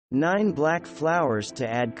9 black flowers to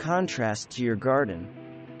add contrast to your garden.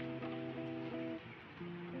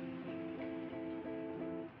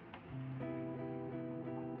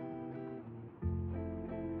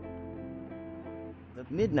 The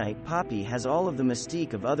midnight poppy has all of the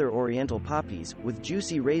mystique of other oriental poppies, with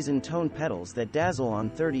juicy raisin-toned petals that dazzle on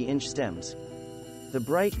 30-inch stems. The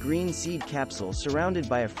bright green seed capsule surrounded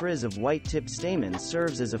by a frizz of white-tipped stamens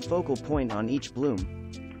serves as a focal point on each bloom.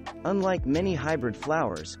 Unlike many hybrid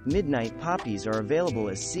flowers, midnight poppies are available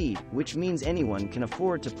as seed, which means anyone can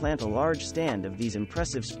afford to plant a large stand of these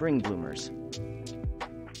impressive spring bloomers.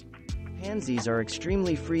 Pansies are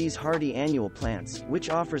extremely freeze-hardy annual plants,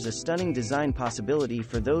 which offers a stunning design possibility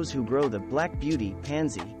for those who grow the Black Beauty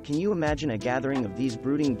pansy. Can you imagine a gathering of these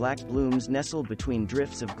brooding black blooms nestled between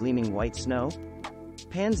drifts of gleaming white snow?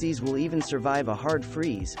 Pansies will even survive a hard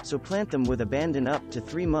freeze, so plant them with abandon up to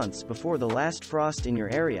 3 months before the last frost in your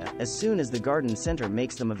area, as soon as the garden center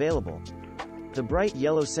makes them available. The bright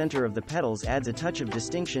yellow center of the petals adds a touch of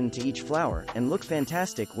distinction to each flower, and look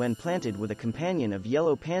fantastic when planted with a companion of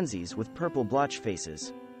yellow pansies with purple blotch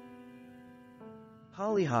faces.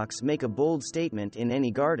 Hollyhocks make a bold statement in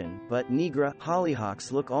any garden, but Nigra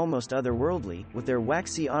Hollyhocks look almost otherworldly, with their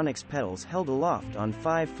waxy onyx petals held aloft on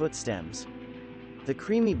 5-foot stems. The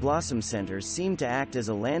creamy blossom centers seem to act as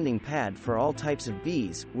a landing pad for all types of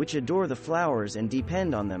bees, which adore the flowers and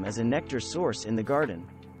depend on them as a nectar source in the garden.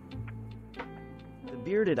 The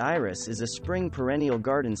bearded iris is a spring perennial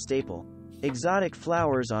garden staple. Exotic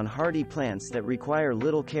flowers on hardy plants that require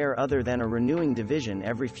little care other than a renewing division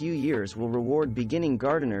every few years will reward beginning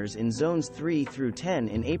gardeners in zones 3 through 10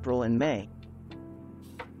 in April and May.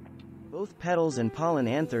 Both petals and pollen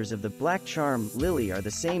anthers of the black charm lily are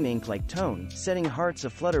the same ink-like tone, setting hearts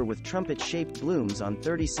aflutter with trumpet-shaped blooms on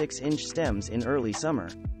 36-inch stems in early summer.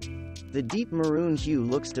 The deep maroon hue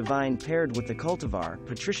looks divine paired with the cultivar,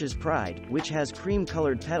 Patricia's Pride, which has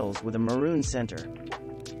cream-colored petals with a maroon center.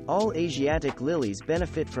 All Asiatic lilies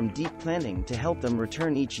benefit from deep planting to help them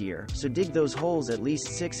return each year, so dig those holes at least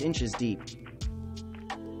 6 inches deep.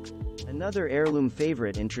 Another heirloom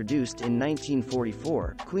favorite introduced in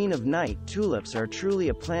 1944, Queen of Night tulips are truly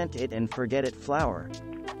a plant-it-and-forget-it flower.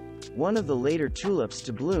 One of the later tulips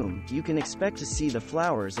to bloom, you can expect to see the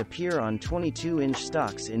flowers appear on 22-inch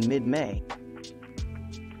stalks in mid-May.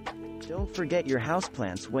 Don't forget your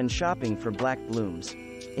houseplants when shopping for black blooms.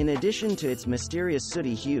 In addition to its mysterious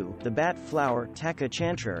sooty hue, the bat flower, Tacca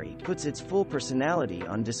chantrari, puts its full personality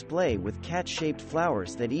on display with cat-shaped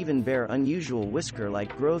flowers that even bear unusual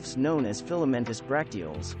whisker-like growths known as filamentous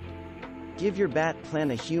bracteoles. Give your bat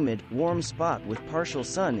plant a humid, warm spot with partial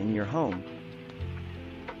sun in your home.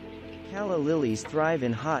 Calla lilies thrive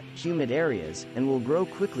in hot, humid areas, and will grow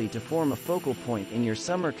quickly to form a focal point in your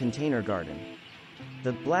summer container garden.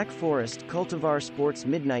 The Black Forest cultivar sports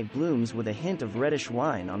midnight blooms with a hint of reddish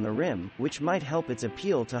wine on the rim, which might help its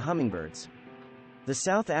appeal to hummingbirds. The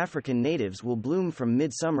South African natives will bloom from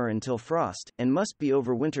midsummer until frost, and must be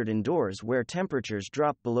overwintered indoors where temperatures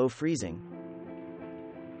drop below freezing.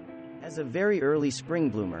 As a very early spring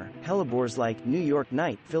bloomer, hellebores like New York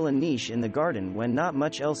Night fill a niche in the garden when not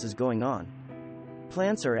much else is going on.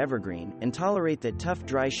 Plants are evergreen, and tolerate that tough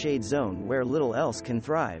dry shade zone where little else can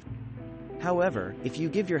thrive. However, if you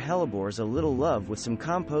give your hellebores a little love with some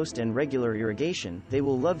compost and regular irrigation, they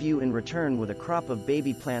will love you in return with a crop of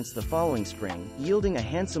baby plants the following spring, yielding a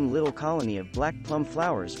handsome little colony of black plum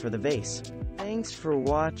flowers for the vase. Thanks for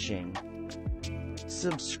watching.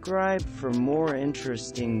 Subscribe for more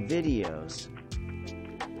interesting videos.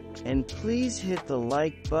 And please hit the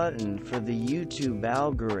like button for the YouTube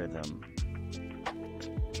algorithm.